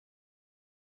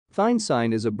Thein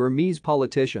Sein is a Burmese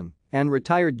politician and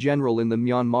retired general in the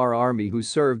Myanmar Army who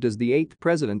served as the 8th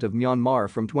President of Myanmar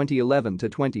from 2011 to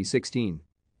 2016.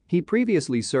 He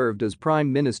previously served as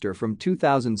Prime Minister from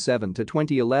 2007 to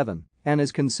 2011 and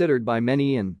is considered by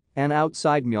many in and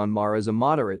outside Myanmar as a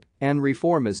moderate and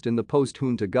reformist in the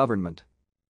post-junta government.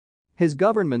 His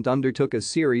government undertook a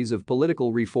series of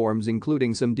political reforms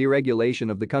including some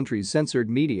deregulation of the country's censored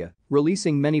media,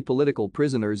 releasing many political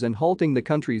prisoners and halting the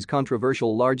country's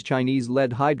controversial large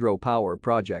Chinese-led hydropower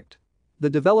project.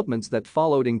 The developments that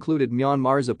followed included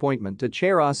Myanmar's appointment to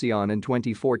chair ASEAN in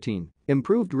 2014,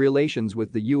 improved relations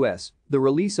with the US, the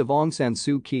release of Aung San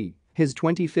Suu Kyi, his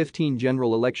 2015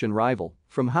 general election rival,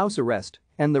 from house arrest,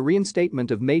 and the reinstatement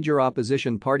of major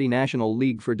opposition party National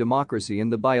League for Democracy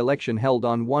in the by-election held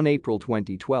on 1 April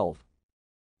 2012.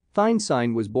 Thein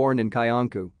Sein was born in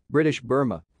Kyanku, British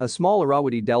Burma, a small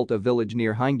Irrawaddy Delta village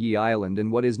near Haengyi Island in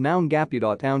what is now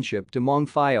Ngapyuda Township to Maung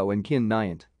Phyo and Kin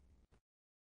Nyant.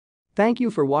 Thank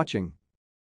you for watching.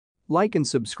 Like and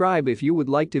subscribe if you would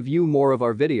like to view more of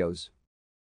our videos.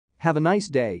 Have a nice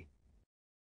day.